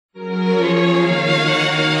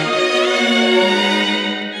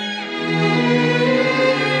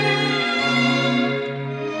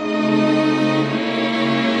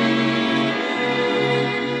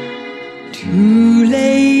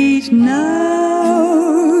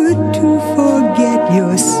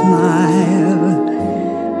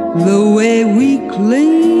the way we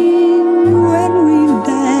cling when we've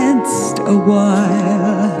danced a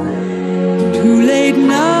while. Too late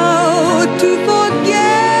now to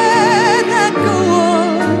forget and go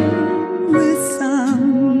on with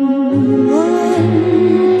someone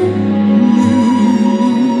new.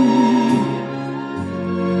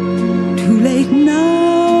 Too late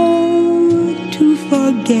now to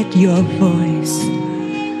forget your voice,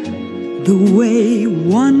 the way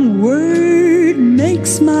one word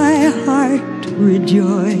makes my heart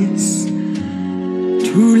rejoice.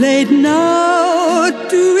 Too late now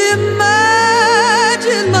to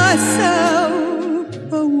imagine myself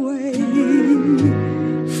away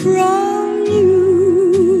from you.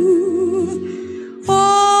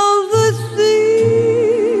 All the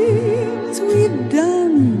things we've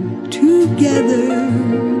done together,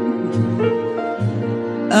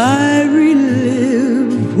 I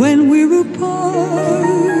relive when we're apart.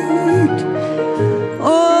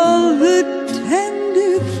 All the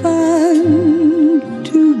tender fun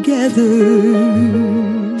together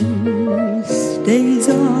stays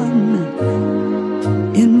on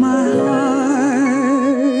in my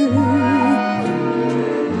heart.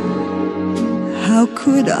 How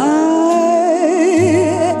could I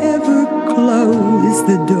ever close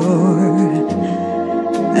the door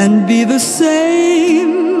and be the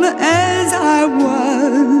same as I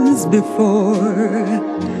was before?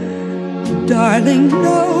 Darling,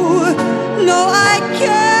 no, no, I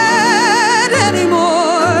can't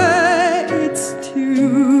anymore. It's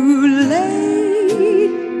too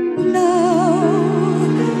late now.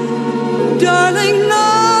 Darling, no.